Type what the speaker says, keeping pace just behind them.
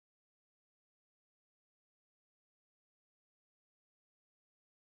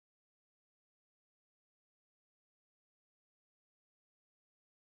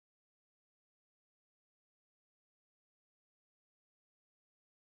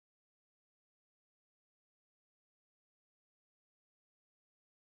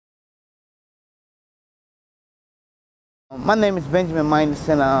My name is Benjamin Minus,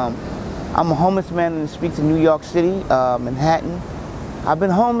 and I'm a homeless man in the streets of New York City, Manhattan. I've been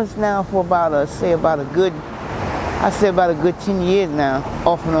homeless now for about a good 10 years now,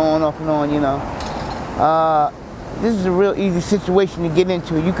 off and on, you know. This is a real easy situation to get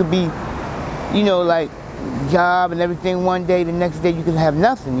into. You could be, you know, like job and everything one day, the next day you could have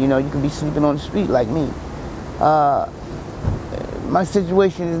nothing, you know. You could be sleeping on the street like me. My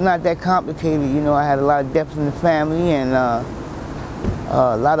situation is not that complicated, you know. I had a lot of deaths in the family, and a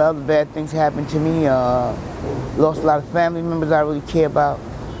lot of other bad things happened to me. Lost a lot of family members I really care about.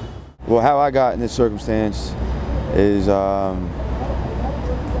 Well, how I got in this circumstance is, you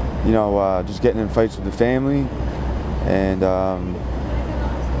know, just getting in fights with the family, and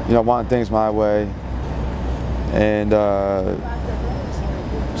you know, wanting things my way. And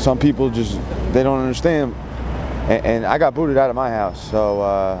some people they don't understand. And I got booted out of my house, so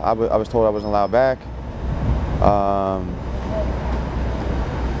I was told I wasn't allowed back.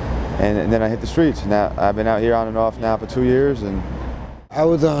 And then I hit the streets. Now I've been out here on and off now for 2 years. And I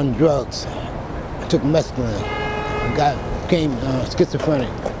was on drugs. I took mescaline. Became schizophrenic.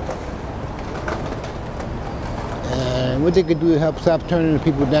 And what they could do to help stop turning the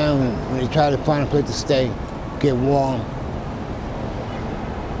people down when they try to find a place to stay, get warm.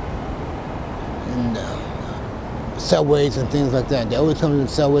 And subways and things like that. They always come to the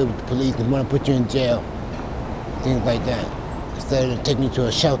subway with the police and want to put you in jail, things like that. Instead of taking you to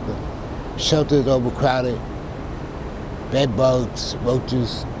a shelter. Shelter is overcrowded, bed bugs,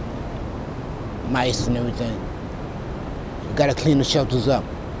 roaches, mice and everything. You gotta clean the shelters up,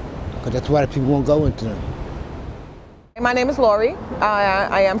 because that's why the people won't go into them. My name is Lori.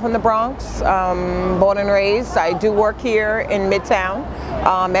 I am from the Bronx, born and raised. I do work here in Midtown,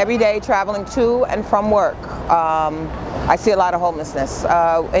 every day traveling to and from work. I see a lot of homelessness,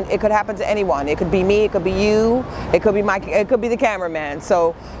 and it could happen to anyone. It could be me, it could be you, it could be the cameraman.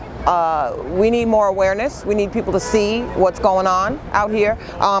 So we need more awareness. We need people to see what's going on out here.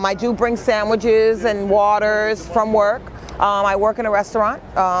 I do bring sandwiches and waters from work. I work in a restaurant.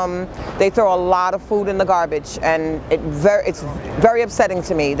 They throw a lot of food in the garbage, and it's very upsetting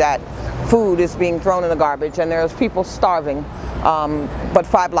to me that food is being thrown in the garbage, and there's people starving, but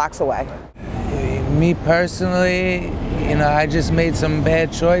 5 blocks away. Me personally, you know, I just made some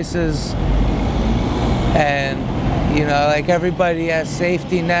bad choices, and you know, like everybody has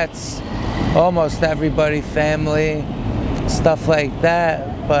safety nets, almost everybody, family, stuff like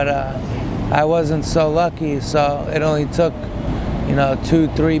that, but I wasn't so lucky, so it only took, you know,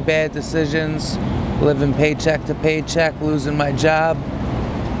 2-3 bad decisions, living paycheck to paycheck, losing my job.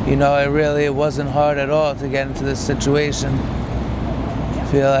 You know, it wasn't hard at all to get into this situation. I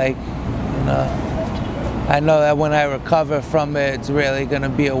feel like, you know, I know that when I recover from it, it's really gonna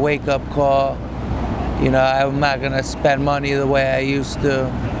be a wake-up call. You know, I'm not gonna spend money the way I used to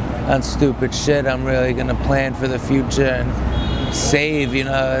on stupid shit. I'm really gonna plan for the future and save, you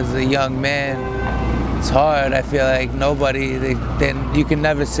know, as a young man. It's hard. I feel like you can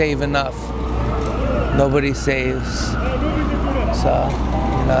never save enough. Nobody saves. So,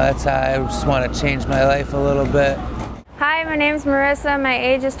 you know, that's how I just want to change my life a little bit. Hi, my name's Marissa. My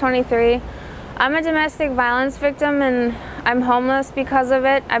age is 23. I'm a domestic violence victim, and I'm homeless because of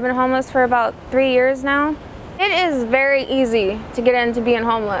it. I've been homeless for about 3 years now. It is very easy to get into being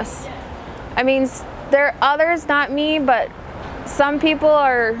homeless. I mean, there are others, not me, but some people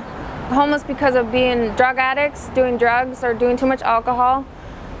are homeless because of being drug addicts, doing drugs, or doing too much alcohol,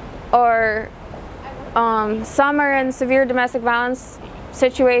 or some are in severe domestic violence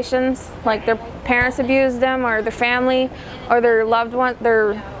situations, like their parents abused them, or their family, or their loved one,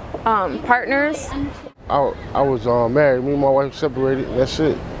 their partners. I was married. Me and my wife separated. That's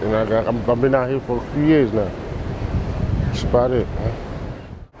it. And I've been out here for a few years now. That's about it.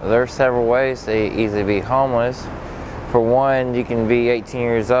 There are several ways to easily be homeless. For one, you can be 18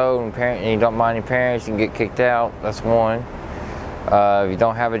 years old and you don't mind your parents, you can get kicked out. That's one. If you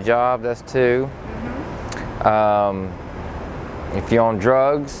don't have a job, that's two. If you're on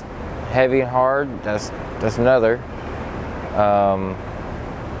drugs, heavy and hard, that's another.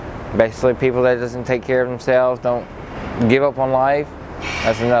 Basically, people that doesn't take care of themselves, don't give up on life,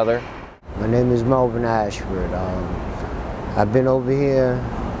 that's another. My name is Melvin Ashford. I've been over here.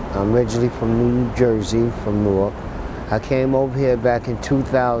 I'm originally from New Jersey, from Newark. I came over here back in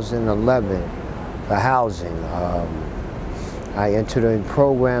 2011 for housing. I entered a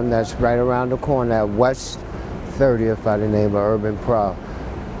program that's right around the corner at West 30th by the name of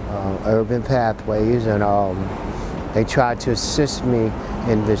Urban Pathways, and they tried to assist me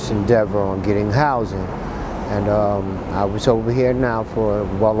in this endeavor on getting housing. And I was over here now for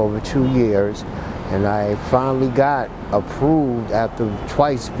well over 2 years, And I finally got approved after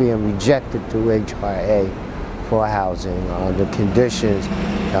twice being rejected through HYA for housing on the conditions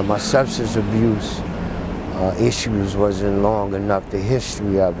that my substance abuse issues wasn't long enough, the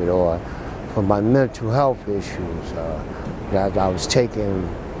history of it, or for my mental health issues that I was taking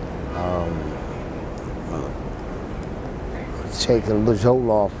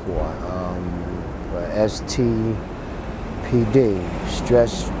Zoloft for STPD,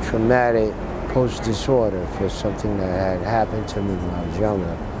 stress traumatic post disorder, for something that had happened to me when I was younger,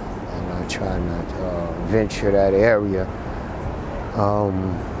 and I try not to venture that area.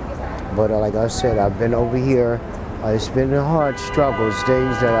 But like I said, I've been over here. It's been a hard struggle. It's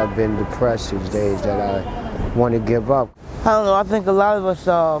days that I've been depressed. It's days that I want to give up. I don't know, I think a lot of us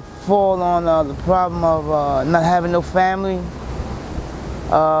fall on the problem of not having no family.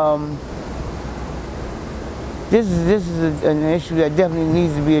 This is an issue that definitely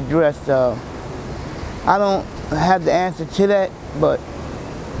needs to be addressed. I don't have the answer to that, but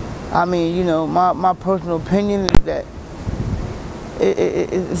I mean, you know, my personal opinion is that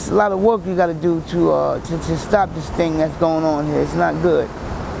it's a lot of work you got to do to stop this thing that's going on here. It's not good.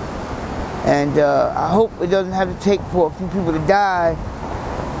 And I hope it doesn't have to take for a few people to die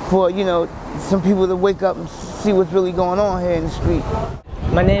for, you know, some people to wake up and see what's really going on here in the street.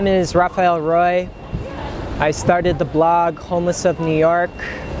 My name is Raphael Roy. I started the blog Homeless of New York.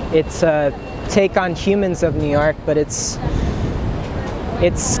 It's a take on Humans of New York, but it's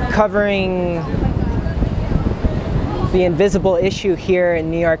covering the invisible issue here in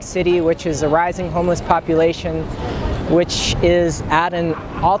New York City, which is a rising homeless population, which is at an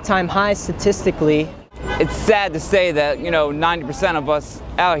all-time high statistically. It's sad to say that, you know, 90% of us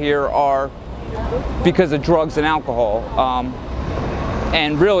out here are because of drugs and alcohol.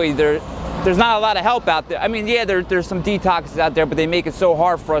 And really, there's not a lot of help out there. I mean, yeah, there's some detoxes out there, but they make it so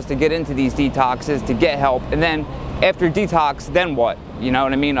hard for us to get into these detoxes, to get help. And then after detox, then what? You know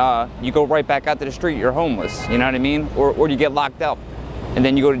what I mean? You go right back out to the street, you're homeless, you know what I mean? Or you get locked up, and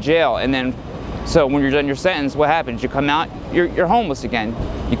then you go to jail, and then, so when you're done your sentence, what happens? You come out, you're homeless again.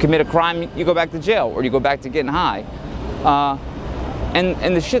 You commit a crime, you go back to jail, or you go back to getting high.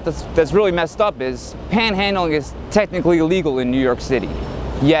 And the shit that's really messed up is panhandling is technically illegal in New York City,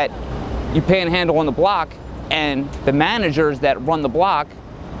 yet you panhandle on the block, and the managers that run the block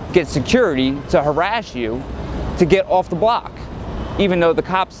get security to harass you to get off the block, even though the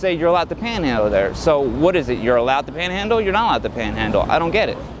cops say you're allowed to panhandle there. So what is it? You're allowed to panhandle? You're not allowed to panhandle. I don't get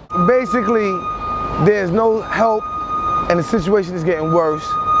it. Basically, there's no help, and the situation is getting worse.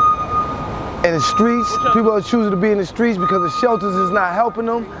 In the streets, people are choosing to be in the streets because the shelters is not helping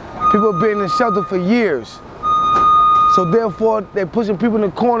them. People have been in the shelter for years. So therefore, they're pushing people in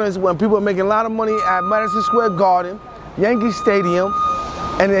the corners when people are making a lot of money at Madison Square Garden, Yankee Stadium,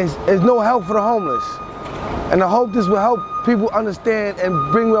 and there's no help for the homeless. And I hope this will help people understand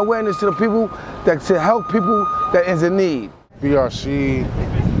and bring awareness to the people that to help people that is in need. BRC,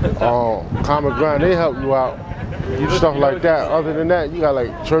 Common Ground, they help you out. Stuff like that. Other than that, you got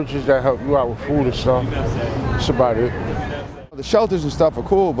like churches that help you out with food and stuff. That's about it. The shelters and stuff are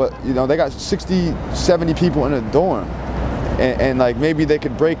cool, but you know, they got 60, 70 people in a dorm. And like maybe they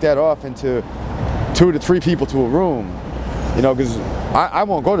could break that off into 2 to 3 people to a room. You know, because I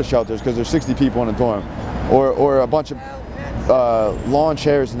won't go to shelters because there's 60 people in a dorm. Or a bunch of lawn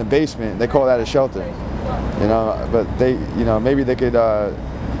chairs in the basement. They call that a shelter. You know, but they, you know, maybe they could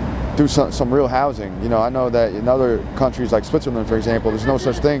do some real housing. You know, I know that in other countries like Switzerland, for example, there's no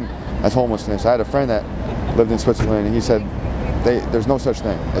such thing as homelessness. I had a friend that lived in Switzerland, and he said there's no such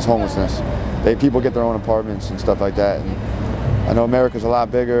thing as homelessness. People get their own apartments and stuff like that. And I know America's a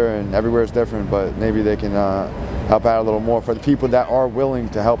lot bigger and everywhere is different, but maybe they can help out a little more for the people that are willing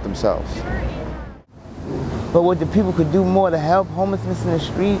to help themselves. But what the people could do more to help homelessness in the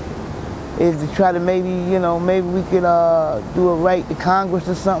street is to try to maybe, you know, maybe we could do a right to Congress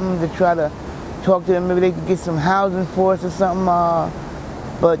or something to try to talk to them. Maybe they could get some housing for us or something.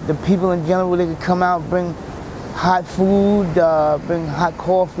 But the people in general, they could come out, bring hot food, bring hot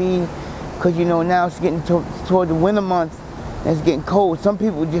coffee, because you know now it's getting toward the winter months and it's getting cold. Some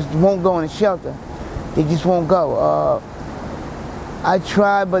people just won't go in the shelter. They just won't go. I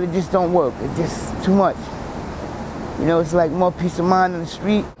tried, but it just don't work. It's just too much. You know, it's like more peace of mind in the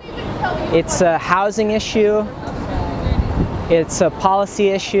street. It's a housing issue, it's a policy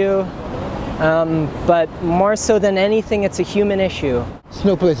issue, but more so than anything, it's a human issue. There's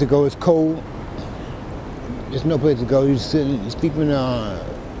no place to go, it's cold. There's no place to go. You sleep in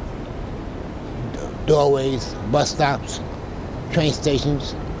doorways, bus stops, train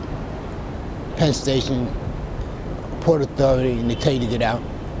stations, Penn Station, Port Authority, and they tell you to get out.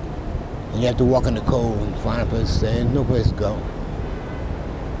 And you have to walk in the cold and find a place to stay. There's no place to go.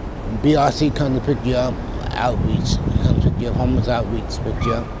 BRC comes to pick you up, outreach. Comes to pick you up, homeless outreach pick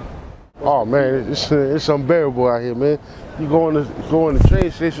you up. Oh man, it's unbearable out here, man. You go on the train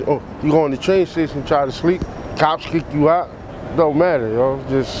station, or you go on the train station and try to sleep, cops kick you out. Don't matter, yo.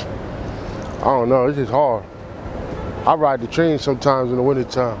 Just, I don't know, it's just hard. I ride the train sometimes in the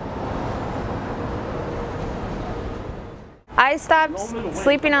wintertime. I stopped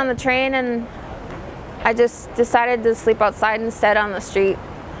sleeping on the train and I just decided to sleep outside instead on the street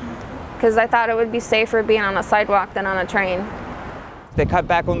because I thought it would be safer being on a sidewalk than on a train. They cut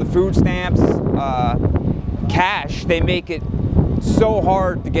back on the food stamps, cash. They make it so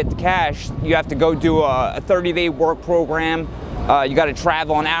hard to get the cash. You have to go do a 30-day work program. You got to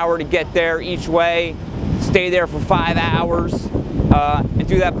travel an hour to get there each way, stay there for 5 hours, and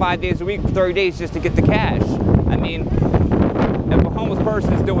do that 5 days a week for 30 days just to get the cash. I mean, if a homeless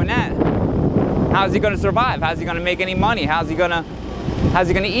person is doing that, how's he going to survive? How's he going to make any money? How's he going to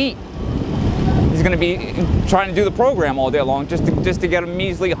eat? He's going to be trying to do the program all day long just to get a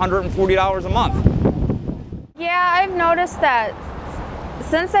measly $140 a month. Yeah, I've noticed that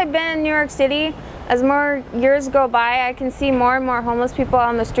since I've been in New York City, as more years go by, I can see more and more homeless people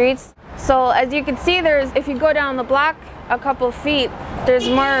on the streets. So as you can see, if you go down the block a couple of feet, there's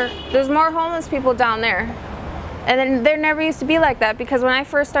more homeless people down there. And then there never used to be like that because when I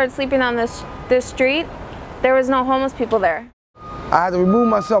first started sleeping on this street, there was no homeless people there. I had to remove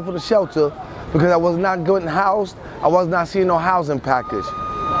myself from the shelter because I was not getting housed. I was not seeing no housing package.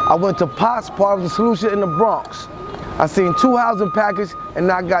 I went to POTS, part of the solution in the Bronx. I seen 2 housing packages and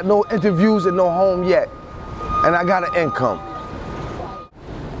I got no interviews and no home yet. And I got an income.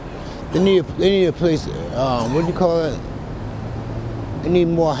 They need a place, what do you call it? They need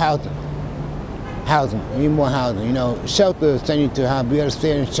more housing. You need more housing. You know, shelter send you to housing. You gotta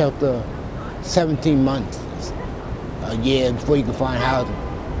stay in shelter 17 months, a year before you can find housing.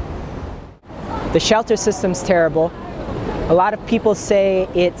 The shelter system's terrible. A lot of people say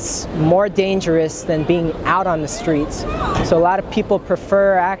it's more dangerous than being out on the streets. So a lot of people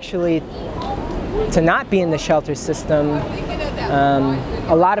prefer actually to not be in the shelter system.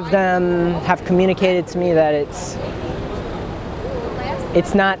 A lot of them have communicated to me that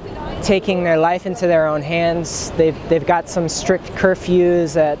it's not taking their life into their own hands. They've got some strict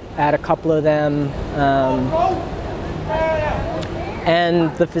curfews at a couple of them.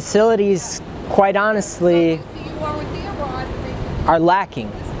 And the facilities, quite honestly, are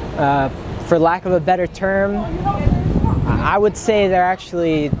lacking. For lack of a better term, I would say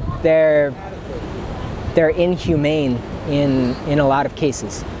they're inhumane in a lot of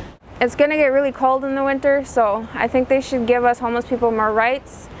cases. It's going to get really cold in the winter, so I think they should give us homeless people more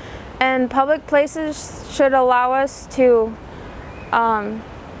rights. And public places should allow us to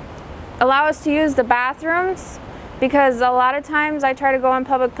use the bathrooms, because a lot of times I try to go in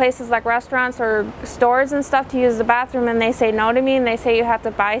public places like restaurants or stores and stuff to use the bathroom and they say no to me and they say you have to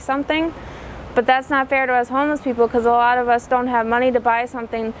buy something. But that's not fair to us homeless people because a lot of us don't have money to buy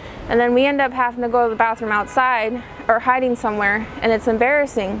something and then we end up having to go to the bathroom outside or hiding somewhere, and it's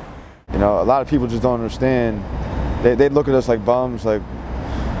embarrassing. You know, a lot of people just don't understand. They look at us like bums, like,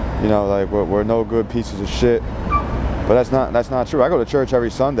 you know, like we're no good pieces of shit. But that's not true. I go to church every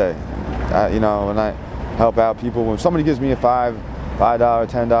Sunday, you know, and I help out people. When somebody gives me a $5,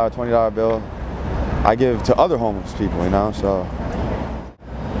 $10, $20 bill, I give to other homeless people, you know. So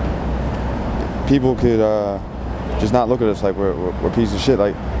people could just not look at us like we're pieces of shit.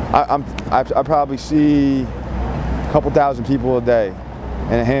 Like I probably see a couple thousand people a day,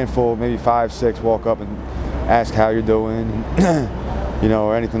 and a handful, maybe 5, 6, walk up and ask how you're doing, you know,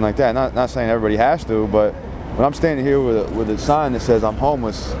 or anything like that. Not saying everybody has to, but when I'm standing here with a sign that says I'm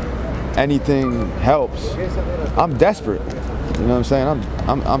homeless, anything helps, I'm desperate. You know what I'm saying?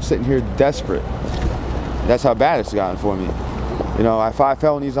 I'm sitting here desperate. That's how bad it's gotten for me. You know, I have 5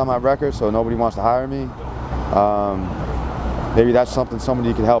 felonies on my record, so nobody wants to hire me. Maybe that's something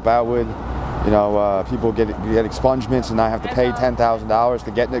somebody could help out with. You know, people get expungements and I have to pay $10,000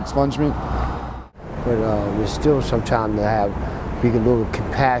 to get an expungement. But we still sometimes be a little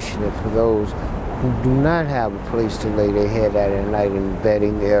compassionate for those who do not have a place to lay their head at night in the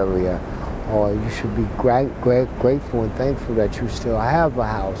bedding area. Or you should be grateful and thankful that you still have a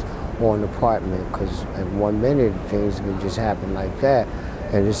house or an apartment, because in 1 minute things can just happen like that.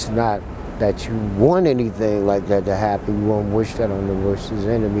 And it's not that you want anything like that to happen. You won't wish that on the worst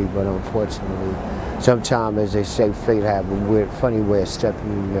enemy, but unfortunately, sometimes, as they say, fate has a weird, funny way of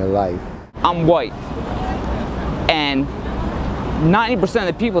stepping in your life. I'm white, and 90% of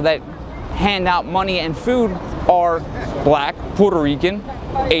the people that hand out money and food are black, Puerto Rican,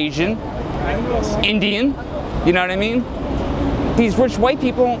 Asian, Indian, you know what I mean? These rich white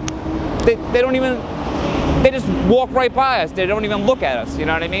people, they don't even, they just walk right by us. They don't even look at us, you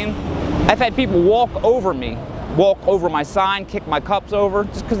know what I mean? I've had people walk over me, walk over my sign, kick my cups over,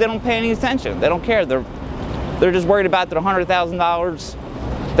 just because they don't pay any attention. They don't care. They're just worried about their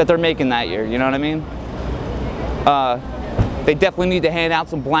 $100,000 that they're making that year, you know what I mean? They definitely need to hand out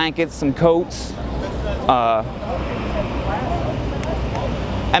some blankets, some coats.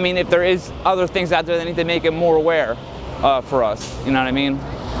 I mean, if there is other things out there, they need to make it more aware for us, you know what I mean?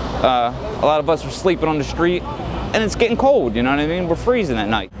 A lot of us are sleeping on the street, and it's getting cold, you know what I mean? We're freezing at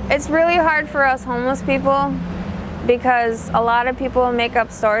night. It's really hard for us homeless people because a lot of people make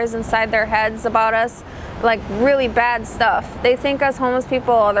up stories inside their heads about us, like really bad stuff. They think us homeless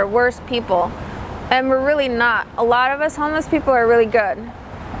people are the worst people, and we're really not. A lot of us homeless people are really good,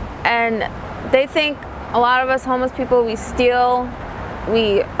 and they think a lot of us homeless people, we steal,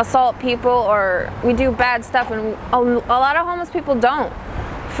 we assault people, or we do bad stuff, and a lot of homeless people don't,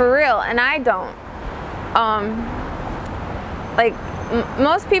 for real, and I don't.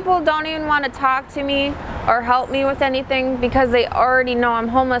 Most people don't even want to talk to me or help me with anything because they already know I'm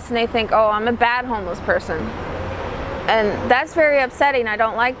homeless and they think, oh, I'm a bad homeless person. And that's very upsetting. I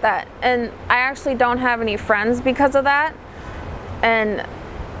don't like that. And I actually don't have any friends because of that. And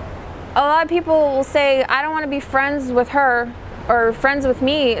a lot of people will say, I don't want to be friends with her or friends with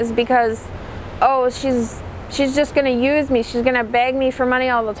me is because, oh, she's just going to use me. She's going to beg me for money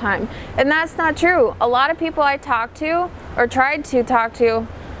all the time. And that's not true. A lot of people I talked to or tried to talk to,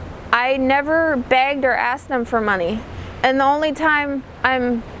 I never begged or asked them for money. And the only time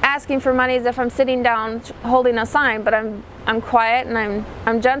I'm asking for money is if I'm sitting down holding a sign, but I'm quiet and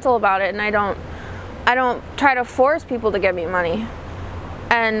I'm gentle about it, and I don't try to force people to give me money.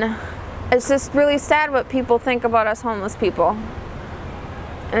 And it's just really sad what people think about us homeless people.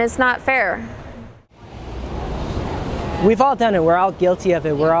 And it's not fair. We've all done it. We're all guilty of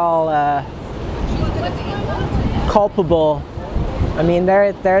it. We're all culpable. I mean,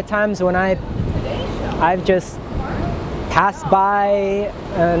 there are times when I've just passed by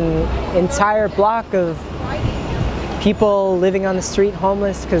an entire block of people living on the street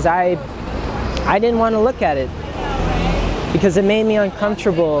homeless because I didn't want to look at it, because it made me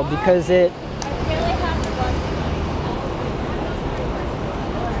uncomfortable, because it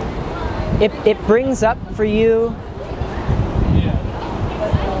brings up for you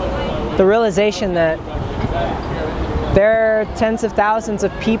the realization that there are tens of thousands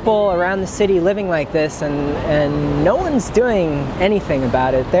of people around the city living like this, and no one's doing anything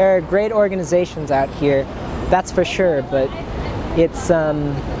about it. There are great organizations out here, that's for sure, but it's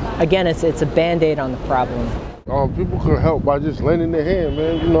again, it's a band-aid on the problem. People can help by just lending their hand,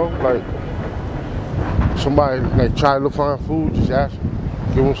 man. You know, like somebody like trying to find food, just ask them,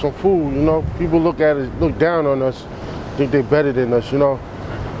 give them some food. You know, people look down on us, think they're better than us. You know,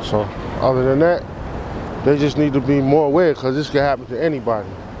 so other than that, they just need to be more aware, because this can happen to anybody.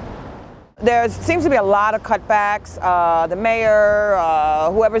 There seems to be a lot of cutbacks. The mayor,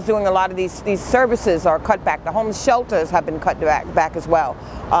 whoever's doing a lot of these services are cut back. The homeless shelters have been cut back as well,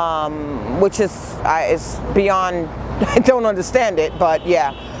 which is beyond, I don't understand it, but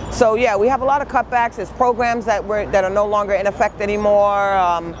yeah. So yeah, we have a lot of cutbacks. There's programs that are no longer in effect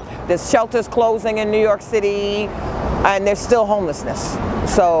anymore. There's shelters closing in New York City, and there's still homelessness.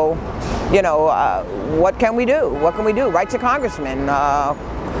 So, you know, what can we do? What can we do? Write to congressmen,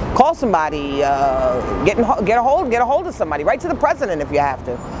 call somebody, get a hold of somebody. Write to the president if you have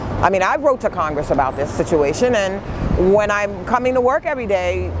to. I mean, I wrote to Congress about this situation, and when I'm coming to work every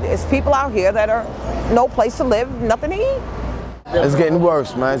day, there's people out here that are no place to live, nothing to eat. It's getting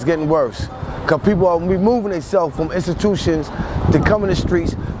worse, man. It's getting worse. Because people are removing themselves from institutions to come in the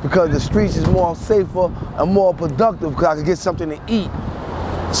streets, because the streets is more safer and more productive, because I can get something to eat,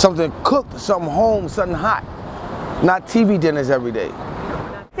 something cooked, something home, something hot. Not TV dinners every day.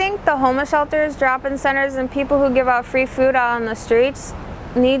 I think the homeless shelters, drop-in centers, and people who give out free food out on the streets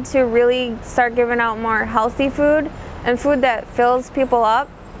need to really start giving out more healthy food and food that fills people up,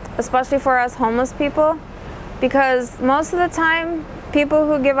 especially for us homeless people. Because most of the time, people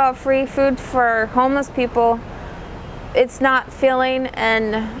who give out free food for homeless people, it's not filling,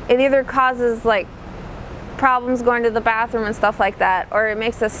 and it either causes like problems going to the bathroom and stuff like that, or it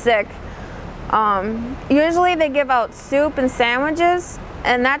makes us sick. Usually they give out soup and sandwiches,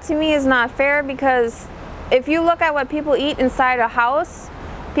 and that to me is not fair, because if you look at what people eat inside a house,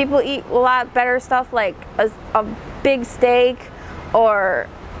 people eat a lot better stuff, like a big steak or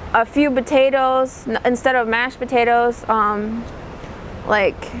a few potatoes instead of mashed potatoes.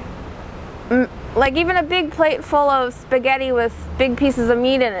 Like even a big plate full of spaghetti with big pieces of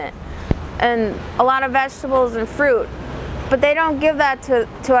meat in it. and a lot of vegetables and fruit. But they don't give that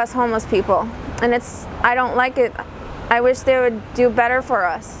to us homeless people. And I don't like it. I wish they would do better for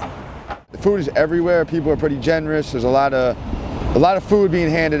us. The food is everywhere. People are pretty generous. There's a lot of food being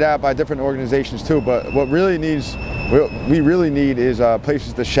handed out by different organizations too. But what we really need is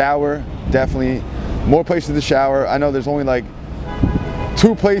places to shower. Definitely more places to shower. I know there's only like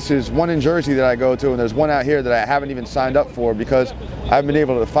 2 places, one in Jersey that I go to, and there's one out here that I haven't even signed up for because I haven't been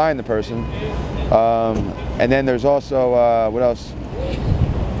able to find the person. And then there's also what else?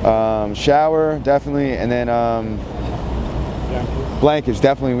 Shower, definitely, and then blankets.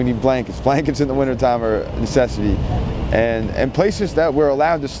 Definitely, we need blankets. Blankets in the wintertime are a necessity, and places that we're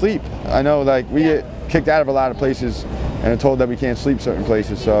allowed to sleep. I know, like, we get kicked out of a lot of places and are told that we can't sleep certain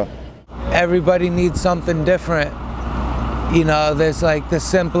places. So everybody needs something different. You know, there's like the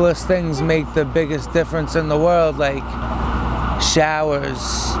simplest things make the biggest difference in the world, like showers.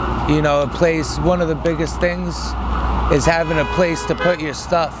 You know, one of the biggest things is having a place to put your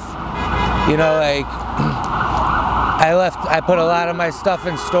stuff. You know, like I put a lot of my stuff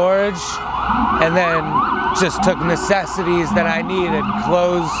in storage and then just took necessities that I needed,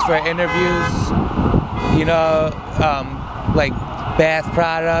 clothes for interviews, you know, like bath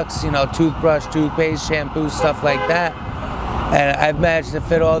products, you know, toothbrush, toothpaste, shampoo, stuff like that. And I've managed to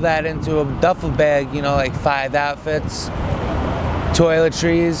fit all that into a duffel bag, you know, like 5 outfits,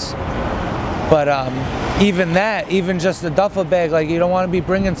 toiletries. But even just a duffel bag, like, you don't want to be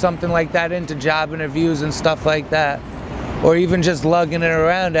bringing something like that into job interviews and stuff like that. Or even just lugging it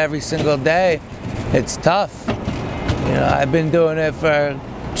around every single day. It's tough. You know, I've been doing it for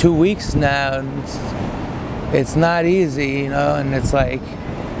 2 weeks now, and it's not easy, you know, and it's like,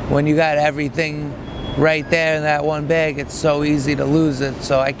 when you got everything right there in that one bag, it's so easy to lose it,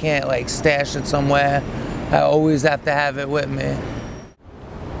 so I can't like stash it somewhere. I always have to have it with me.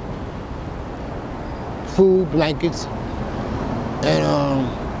 Food, blankets, and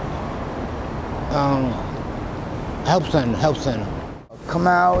help center. Come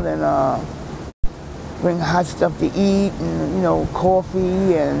out and bring hot stuff to eat, and, you know,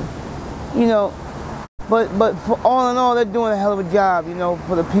 coffee, and, you know, but for all in all, they're doing a hell of a job. You know,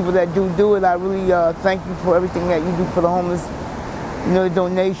 for the people that do it, I really thank you for everything that you do for the homeless. You know, the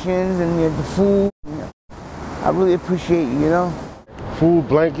donations and the food. You know, I really appreciate you. You know, food,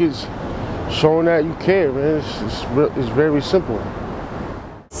 blankets, showing that you care, man. It's very simple.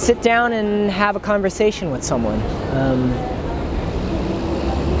 Sit down and have a conversation with someone.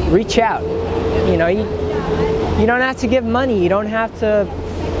 Reach out. You know, you don't have to give money. You don't have to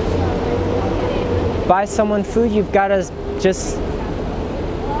buy someone food. You've got to just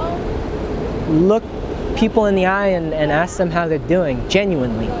look people in the eye and ask them how they're doing,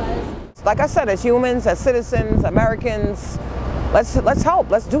 genuinely. Like I said, as humans, as citizens, Americans, let's help.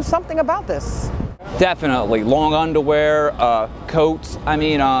 Let's do something about this. Definitely. Long underwear, coats. I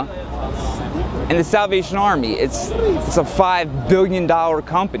mean, in the Salvation Army, it's a $5 billion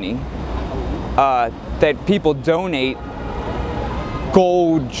company that people donate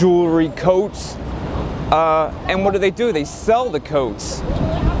gold, jewelry, coats. And what do? They sell the coats.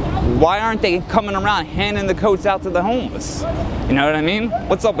 Why aren't they coming around handing the coats out to the homeless? You know what I mean?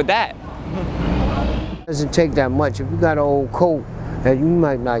 What's up with that? It doesn't take that much. If you got an old coat that you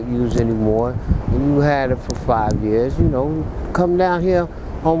might not use anymore, and you had it for 5 years, you know, come down here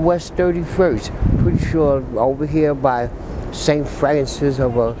on West 31st. Pretty sure over here by St. Francis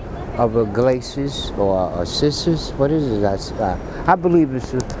of Glacis or Sisters. What is it? I believe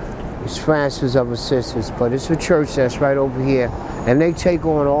it's Francis of Assistance, but it's a church that's right over here, and they take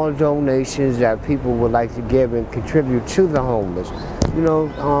on all donations that people would like to give and contribute to the homeless. You know,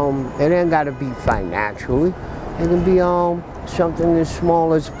 it ain't got to be financially. It can be something as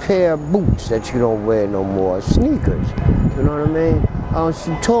small as a pair of boots that you don't wear no more, sneakers. You know what I mean?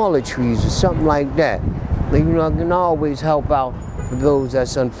 Some toiletries or something like that. You know, I can always help out those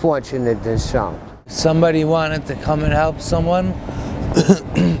that's unfortunate than some. Somebody wanted to come and help someone.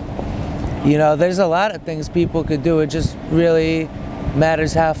 You know, there's a lot of things people could do. It just really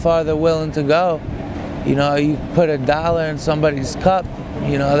matters how far they're willing to go. You know, you put $1 in somebody's cup,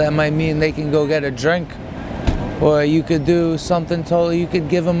 you know, that might mean they can go get a drink. Or you could do something totally, you could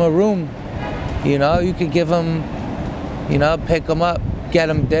give them a room. You know, you could give them, you know, pick them up, get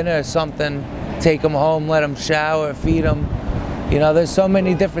them dinner or something, take them home, let them shower, feed them. You know, there's so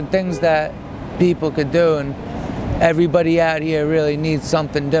many different things that people could do, and everybody out here really needs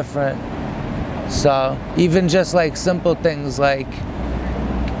something different. So even just like simple things like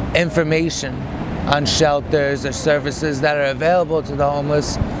information on shelters or services that are available to the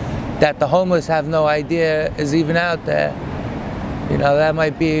homeless that the homeless have no idea is even out there. You know, that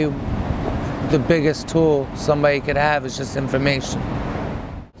might be the biggest tool somebody could have is just information.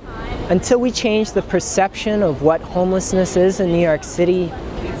 Until we change the perception of what homelessness is in New York City,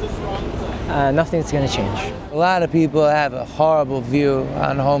 nothing's going to change. A lot of people have a horrible view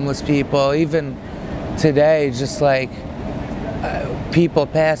on homeless people. Even today, just like people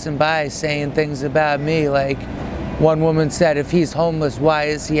passing by saying things about me. Like one woman said, if he's homeless, why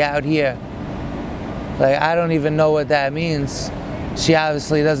is he out here? Like, I don't even know what that means. She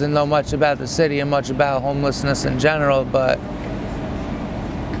obviously doesn't know much about the city and much about homelessness in general, but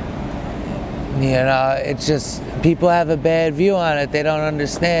you know, it's just, people have a bad view on it. They don't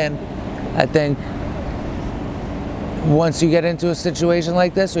understand. I think once you get into a situation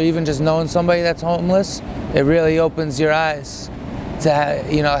like this, or even just knowing somebody that's homeless, it really opens your eyes to how,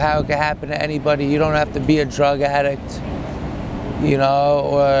 you know, how it could happen to anybody. You don't have to be a drug addict, you know,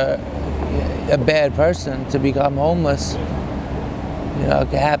 or a bad person to become homeless. You know, it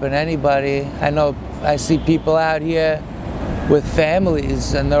could happen to anybody. I know I see people out here with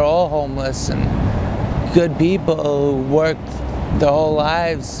families and they're all homeless, and good people who worked their whole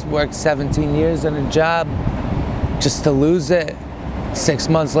lives, worked 17 years in a job just to lose it. 6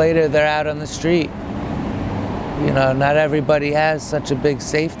 months later, they're out on the street. You know, not everybody has such a big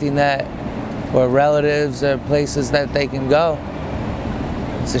safety net or relatives or places that they can go.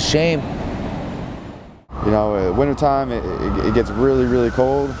 It's a shame. You know, wintertime, it gets really, really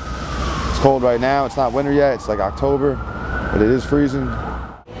cold. It's cold right now. It's not winter yet. It's like October, but it is freezing.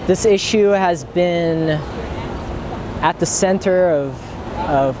 This issue has been at the center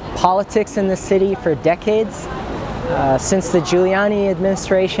of politics in the city for decades, since the Giuliani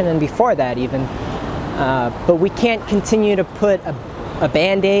administration and before that even. But we can't continue to put a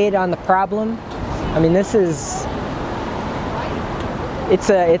Band-Aid on the problem. I mean, this is,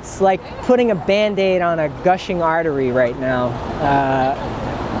 it's like putting a Band-Aid on a gushing artery right now.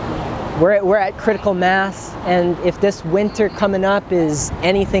 We're at critical mass, and if this winter coming up is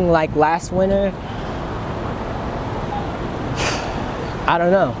anything like last winter, I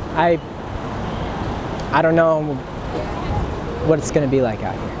don't know. I don't know what it's going to be like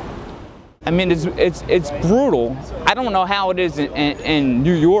out here. I mean, it's brutal. I don't know how it is in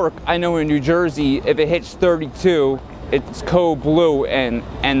New York. I know in New Jersey, if it hits 32, it's code blue, and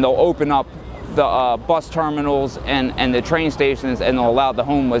they'll open up the bus terminals and the train stations, and they'll allow the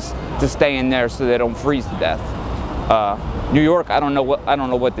homeless to stay in there so they don't freeze to death. New York, I don't know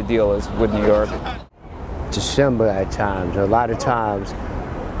what the deal is with New York. December at times. A lot of times,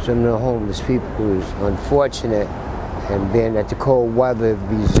 some of the homeless people is unfortunate, and being that the cold weather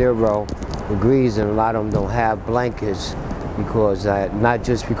be 0 degrees, and a lot of them don't have blankets because, not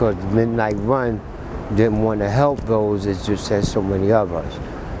just because the Midnight Run didn't want to help those, it's just that so many of us.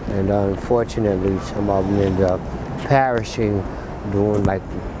 And unfortunately, some of them end up perishing during like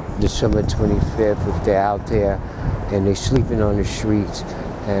December 25th if they're out there and they're sleeping on the streets,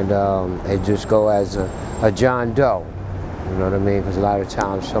 and they just go as a John Doe. You know what I mean? Because a lot of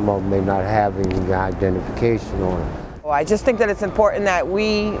times some of them may not have any identification on them. Well, I just think that it's important that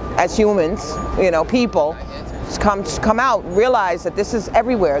we, as humans, you know, people, come out, realize that this is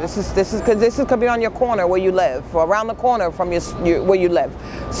everywhere. This could be on your corner where you live, or around the corner from where you live.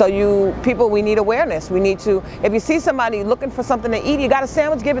 So people, we need awareness. We need to, if you see somebody looking for something to eat, you got a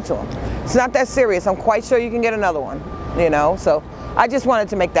sandwich, give it to them. It's not that serious. I'm quite sure you can get another one, you know. So I just wanted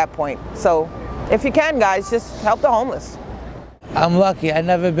to make that point. So if you can, guys, just help the homeless. I'm lucky. I've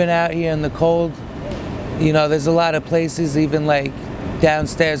never been out here in the cold. You know, there's a lot of places, even like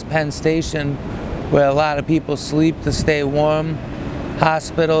downstairs Penn Station, where a lot of people sleep to stay warm.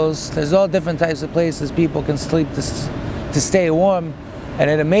 Hospitals, there's all different types of places people can sleep to stay warm. And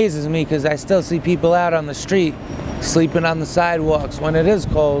it amazes me because I still see people out on the street sleeping on the sidewalks when it is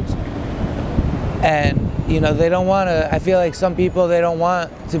cold. And, you know, they don't want to, I feel like some people, they don't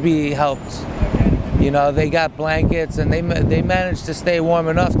want to be helped. You know, they got blankets and they manage to stay warm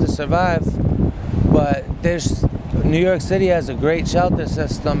enough to survive. But New York City has a great shelter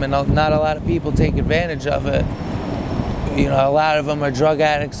system, and not a lot of people take advantage of it. You know, a lot of them are drug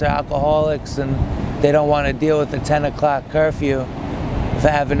addicts or alcoholics, and they don't want to deal with the 10 o'clock curfew for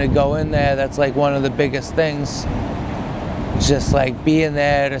having to go in there. That's like one of the biggest things. Just like being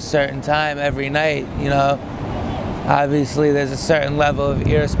there at a certain time every night, you know. Obviously, there's a certain level of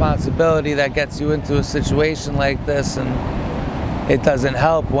irresponsibility that gets you into a situation like this, and it doesn't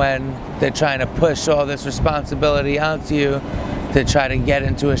help when they're trying to push all this responsibility onto you to try to get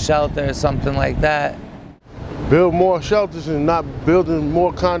into a shelter or something like that. Build more shelters and not building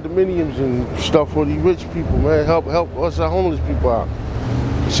more condominiums and stuff for the rich people, man. Help us homeless people out.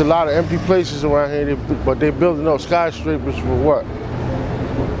 It's a lot of empty places around here, but they're building up skyscrapers for what?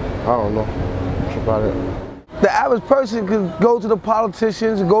 I don't know. That's about it. The average person could go to the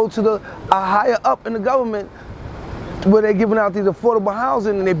politicians, go to the higher up in the government where they're giving out these affordable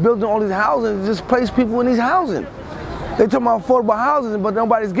housing and they're building all these houses and just place people in these housing. They talking about affordable housing, but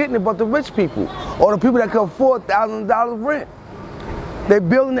nobody's getting it but the rich people or the people that can afford $1,000 rent. They're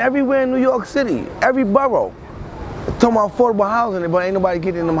building everywhere in New York City, every borough. They're talking about affordable housing, but ain't nobody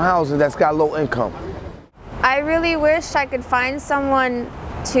getting in them houses that's got low income. I really wish I could find someone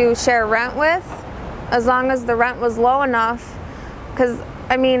to share rent with, as long as the rent was low enough. Because,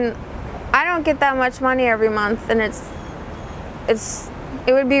 I mean, I don't get that much money every month, and it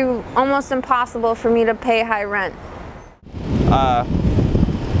would be almost impossible for me to pay high rent.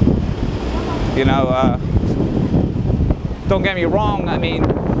 You know, don't get me wrong, I mean,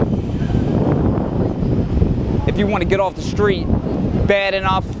 if you want to get off the street bad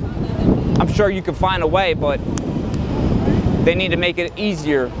enough, I'm sure you can find a way, but they need to make it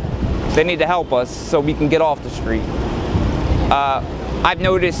easier. They need to help us so we can get off the street. I've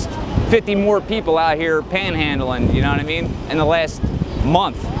noticed 50 more people out here panhandling, you know what I mean, in the last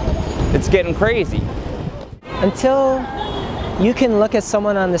month. It's getting crazy. Until you can look at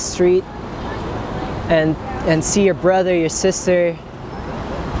someone on the street and see your brother, your sister,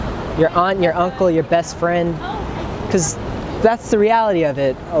 your aunt, your uncle, your best friend, because that's the reality of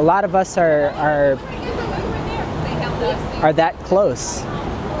it. A lot of us are that close.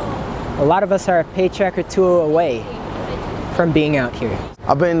 A lot of us are a paycheck or two away from being out here.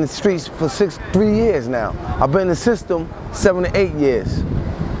 I've been in the streets for 3 years now. I've been in the system 7 to 8 years.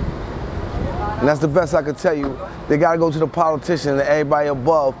 And that's the best I can tell you. They gotta go to the politicians and everybody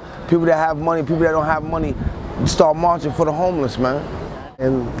above. People that have money, people that don't have money, start marching for the homeless, man.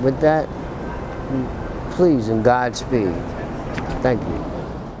 And with that, please and Godspeed. Thank you.